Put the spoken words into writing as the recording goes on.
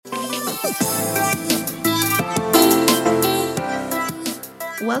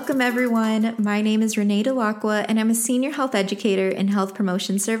Welcome everyone. My name is Renee Delacqua and I'm a senior health educator in health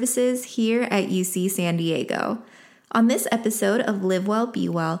promotion services here at UC San Diego. On this episode of Live Well, Be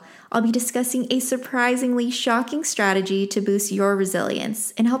Well, I'll be discussing a surprisingly shocking strategy to boost your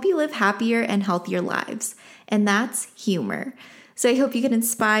resilience and help you live happier and healthier lives, and that's humor. So I hope you get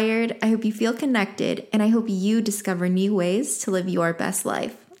inspired, I hope you feel connected, and I hope you discover new ways to live your best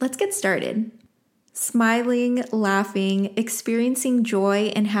life. Let's get started. Smiling, laughing, experiencing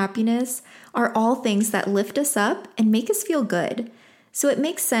joy and happiness are all things that lift us up and make us feel good. So it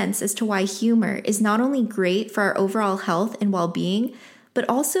makes sense as to why humor is not only great for our overall health and well-being, but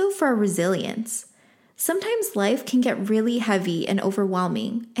also for our resilience. Sometimes life can get really heavy and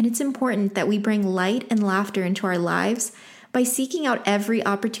overwhelming, and it's important that we bring light and laughter into our lives by seeking out every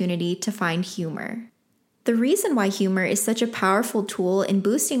opportunity to find humor. The reason why humor is such a powerful tool in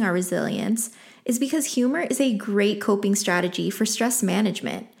boosting our resilience is because humor is a great coping strategy for stress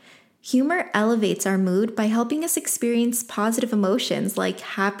management. Humor elevates our mood by helping us experience positive emotions like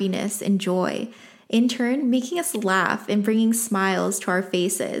happiness and joy, in turn making us laugh and bringing smiles to our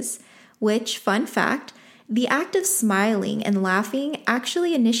faces, which, fun fact, the act of smiling and laughing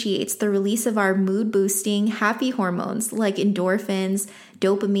actually initiates the release of our mood-boosting, happy hormones like endorphins,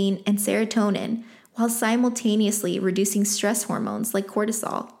 dopamine, and serotonin, while simultaneously reducing stress hormones like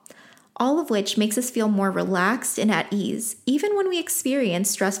cortisol, all of which makes us feel more relaxed and at ease, even when we experience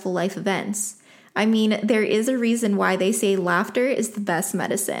stressful life events. I mean, there is a reason why they say laughter is the best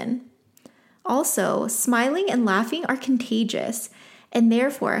medicine. Also, smiling and laughing are contagious, and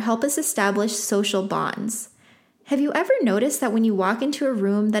therefore help us establish social bonds. Have you ever noticed that when you walk into a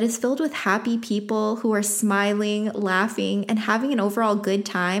room that is filled with happy people who are smiling, laughing, and having an overall good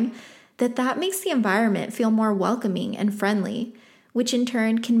time, that makes the environment feel more welcoming and friendly, which in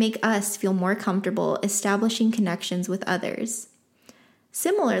turn can make us feel more comfortable establishing connections with others.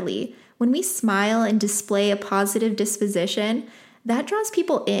 Similarly, when we smile and display a positive disposition, that draws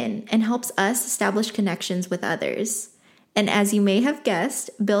people in and helps us establish connections with others. And as you may have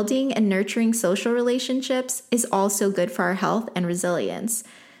guessed, building and nurturing social relationships is also good for our health and resilience.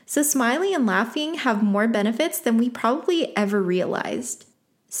 So smiling and laughing have more benefits than we probably ever realized.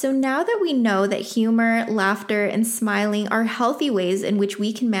 So now that we know that humor, laughter, and smiling are healthy ways in which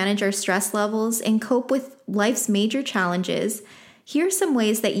we can manage our stress levels and cope with life's major challenges, here are some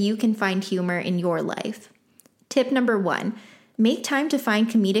ways that you can find humor in your life. Tip number 1, make time to find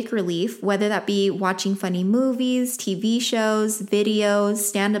comedic relief, whether that be watching funny movies, TV shows, videos,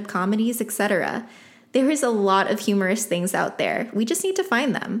 stand-up comedies, etc. There is a lot of humorous things out there. We just need to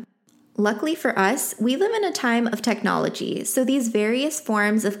find them. Luckily for us, we live in a time of technology, so these various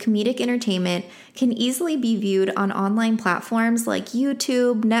forms of comedic entertainment can easily be viewed on online platforms like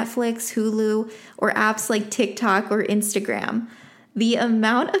YouTube, Netflix, Hulu, or apps like TikTok or Instagram. The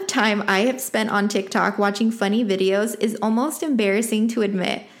amount of time I have spent on TikTok watching funny videos is almost embarrassing to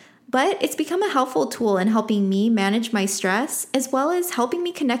admit, but it's become a helpful tool in helping me manage my stress, as well as helping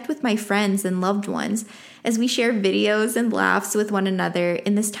me connect with my friends and loved ones as we share videos and laughs with one another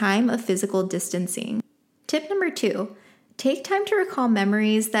in this time of physical distancing. Tip number 2, take time to recall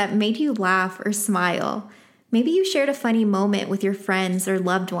memories that made you laugh or smile. Maybe you shared a funny moment with your friends or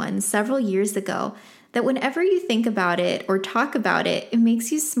loved ones several years ago that whenever you think about it or talk about it, it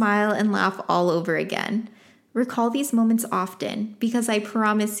makes you smile and laugh all over again. Recall these moments often because I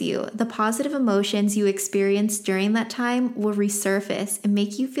promise you, the positive emotions you experienced during that time will resurface and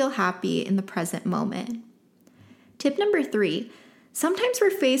make you feel happy in the present moment. Tip number 3, sometimes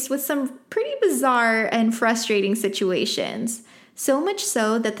we're faced with some pretty bizarre and frustrating situations, so much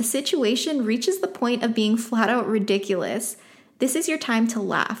so that the situation reaches the point of being flat out ridiculous. This is your time to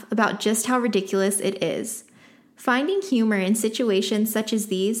laugh about just how ridiculous it is. Finding humor in situations such as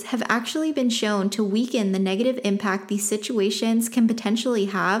these have actually been shown to weaken the negative impact these situations can potentially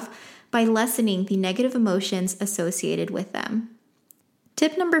have by lessening the negative emotions associated with them.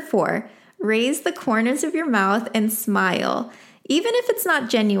 Tip number 4, raise the corners of your mouth and smile. Even if it's not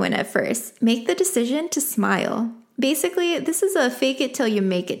genuine at first, make the decision to smile. Basically, this is a fake it till you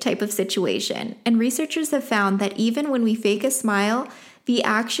make it type of situation, and researchers have found that even when we fake a smile, the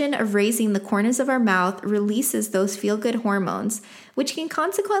action of raising the corners of our mouth releases those feel-good hormones, which can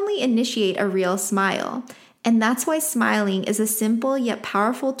consequently initiate a real smile. And that's why smiling is a simple yet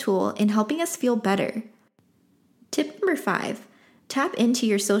powerful tool in helping us feel better. Tip number 5, tap into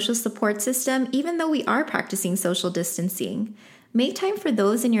your social support system even though we are practicing social distancing. Make time for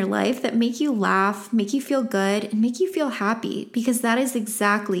those in your life that make you laugh, make you feel good, and make you feel happy, because that is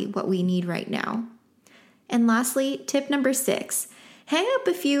exactly what we need right now. And lastly, tip number 6, Hang up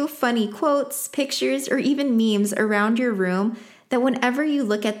a few funny quotes, pictures, or even memes around your room that whenever you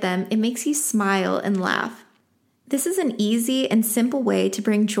look at them, it makes you smile and laugh. This is an easy and simple way to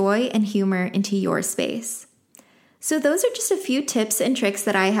bring joy and humor into your space. So those are just a few tips and tricks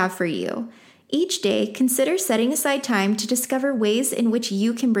that I have for you. Each day, consider setting aside time to discover ways in which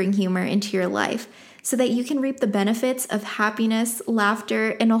you can bring humor into your life so that you can reap the benefits of happiness,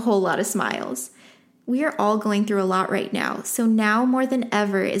 laughter, and a whole lot of smiles. We are all going through a lot right now, so now more than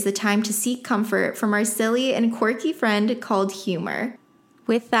ever is the time to seek comfort from our silly and quirky friend called humor.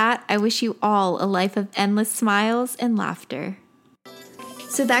 With that, I wish you all a life of endless smiles and laughter.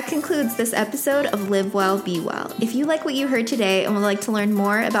 So that concludes this episode of Live Well, Be Well. If you like what you heard today and would like to learn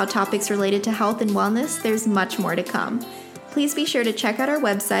more about topics related to health and wellness, there's much more to come. Please be sure to check out our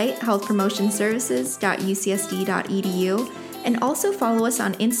website, healthpromotionservices.ucsd.edu, and also follow us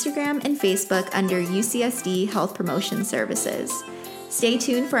on Instagram and Facebook under UCSD Health Promotion Services. Stay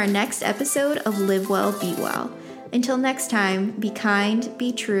tuned for our next episode of Live Well, Be Well. Until next time, be kind,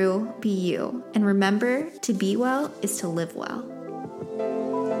 be true, be you. And remember, to be well is to live well.